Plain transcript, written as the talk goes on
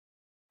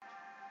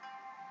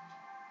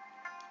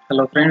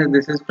Hello friends,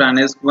 this is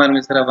Pranesh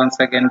Mishra once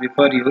again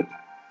before you.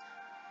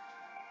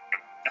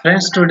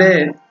 Friends,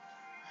 today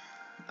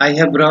I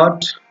have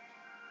brought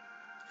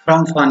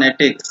from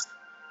phonetics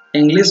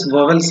English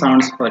vowel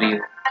sounds for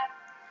you.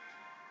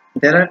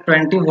 There are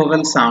 20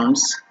 vowel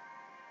sounds.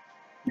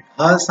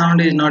 Bha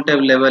sound is not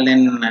available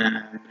in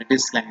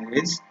British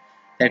language,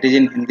 that is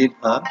in Hindi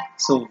bha.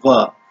 So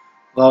va,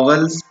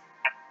 vowels,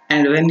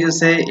 and when you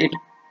say it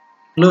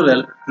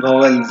plural,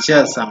 vowels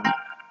sound,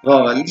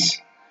 vowels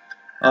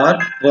or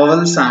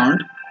vowel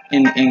sound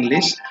in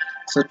English.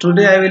 So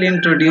today I will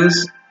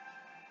introduce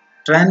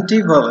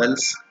 20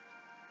 vowels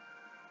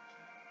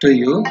to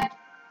you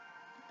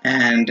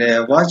and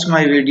watch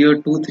my video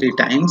 2-3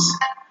 times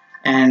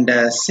and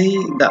see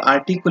the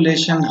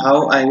articulation,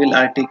 how I will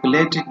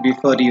articulate it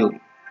before you.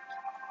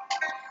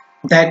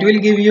 That will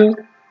give you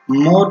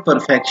more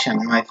perfection,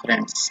 my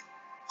friends.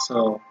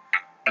 So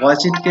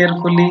watch it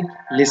carefully,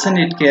 listen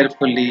it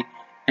carefully,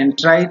 and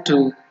try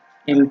to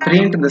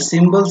imprint the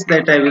symbols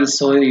that I will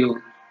show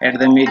you at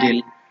the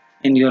middle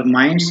in your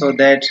mind, so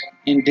that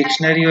in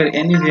dictionary or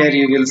anywhere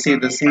you will see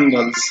the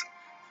symbols,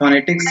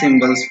 phonetic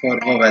symbols for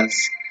vowels.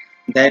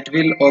 That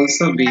will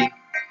also be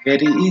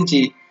very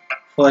easy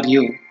for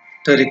you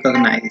to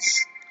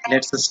recognize.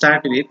 Let's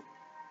start with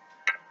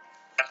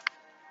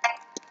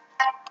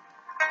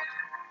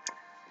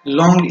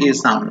long E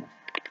sound.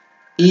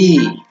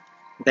 E,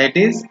 that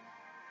is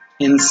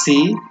in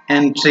C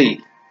and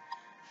tree.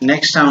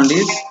 Next sound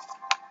is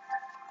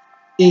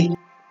E,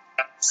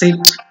 sit,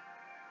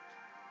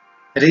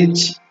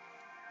 reach.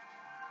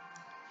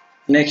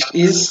 Next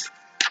is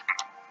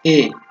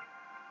A.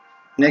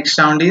 Next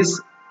sound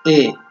is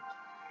A,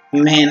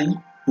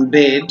 men,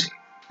 bed,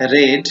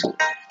 red.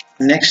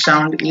 Next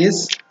sound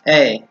is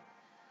A,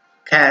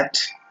 cat,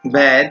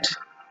 bad,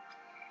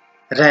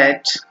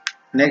 rat.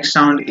 Next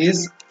sound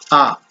is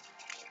A.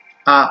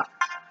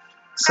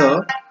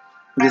 So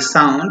this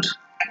sound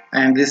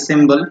and this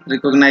symbol,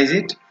 recognize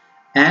it,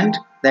 and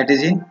that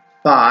is in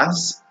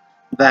pass,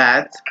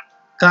 bath,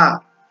 ka.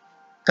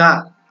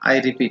 I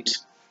repeat.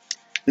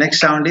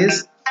 Next sound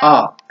is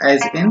A,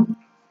 as in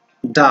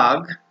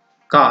dog,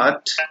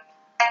 cat,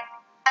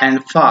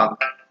 and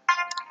fog.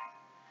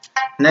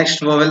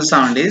 Next vowel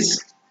sound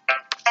is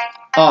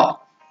A,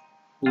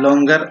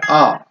 longer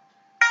A.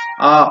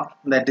 A,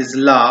 that is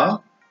la,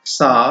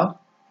 sa,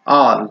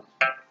 all.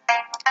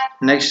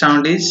 Next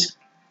sound is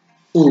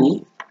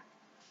U,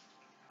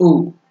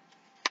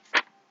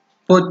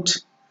 put,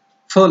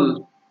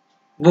 full,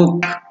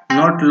 book,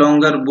 not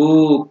longer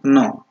book,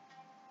 no,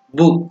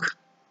 book,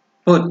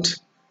 put,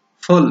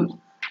 full.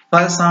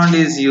 First sound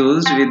is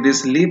used with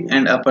this lip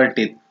and upper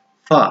teeth.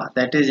 Fa,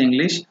 that is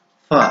English,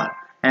 fa,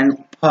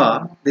 and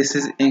fa, this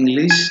is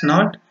English,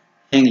 not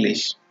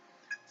English.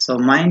 So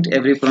mind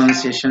every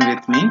pronunciation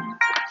with me.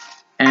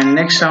 And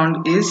next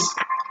sound is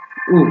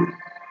U,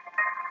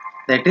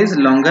 that is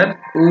longer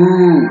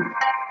U,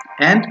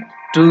 and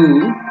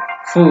to,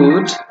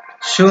 food,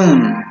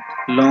 shoon,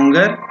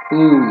 longer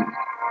U.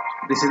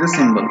 This is the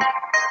symbol.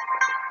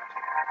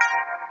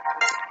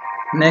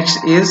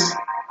 Next is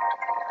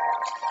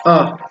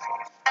A,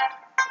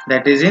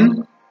 that is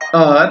in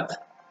earth,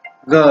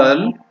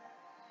 girl,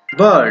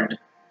 bird.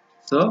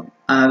 So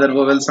another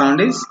vowel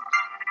sound is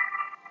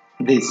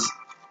this.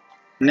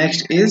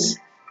 Next is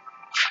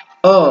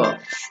A,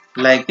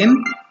 like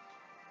in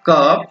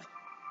cup,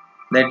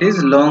 that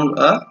is long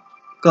A,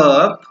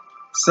 cup,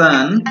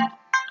 sun,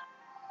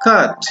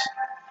 cut.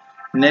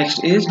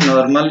 Next is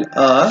normal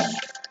A,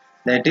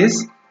 that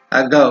is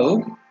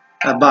ago,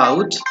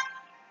 about,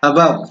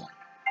 above.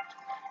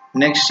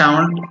 Next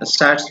sound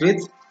starts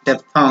with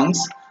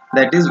diphthongs,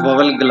 that is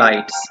vowel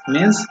glides,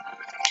 means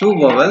two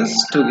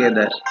vowels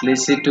together.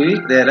 Please see to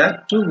it, there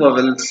are two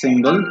vowel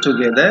symbol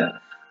together,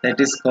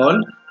 that is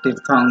called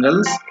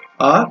diphthongals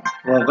or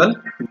vowel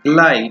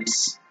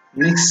glides,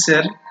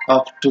 mixture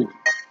of two.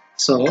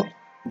 So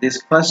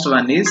this first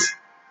one is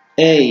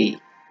A,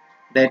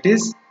 that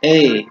is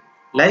A,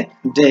 like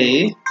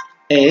day,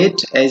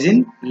 eight, as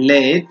in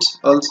late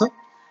also.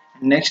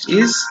 Next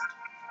is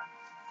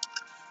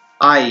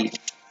I,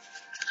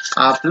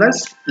 A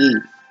plus E,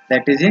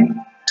 that is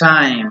in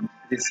time,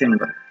 this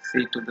symbol.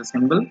 See to the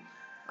symbol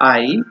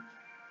I.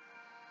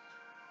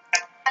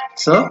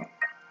 So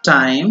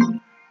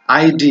time,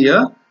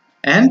 idea,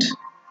 and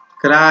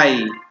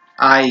cry,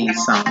 I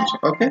sound.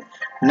 Okay.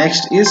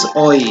 Next is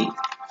OE,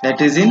 that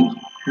is in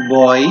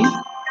boy,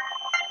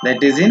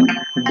 that is in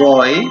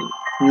boy,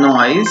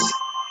 noise,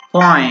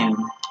 coin.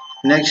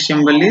 Next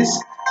symbol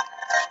is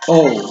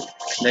O,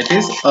 that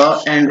is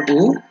A and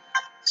U.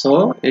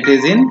 So it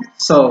is in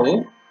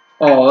so,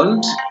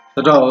 old,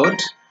 road.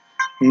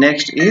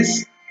 Next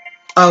is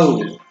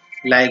ow,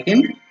 like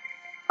in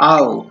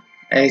ow,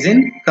 as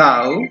in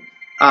cow,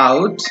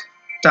 out,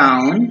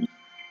 town.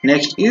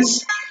 Next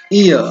is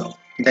ear,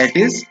 that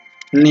is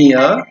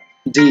near,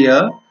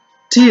 dear,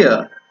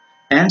 tear.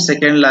 And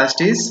second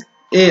last is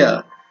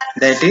air,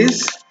 that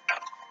is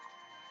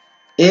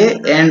a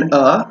and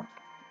a,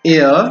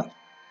 air,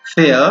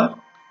 fair,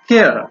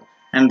 care.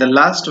 And the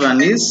last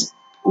one is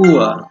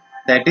ua,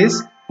 that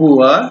is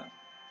poor,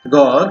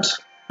 God,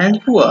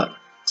 and poor.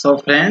 So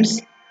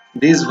friends,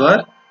 these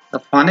were the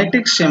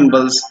phonetic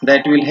symbols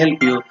that will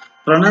help you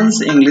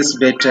pronounce English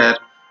better.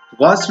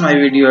 Watch my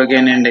video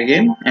again and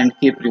again and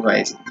keep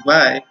revising.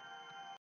 Bye.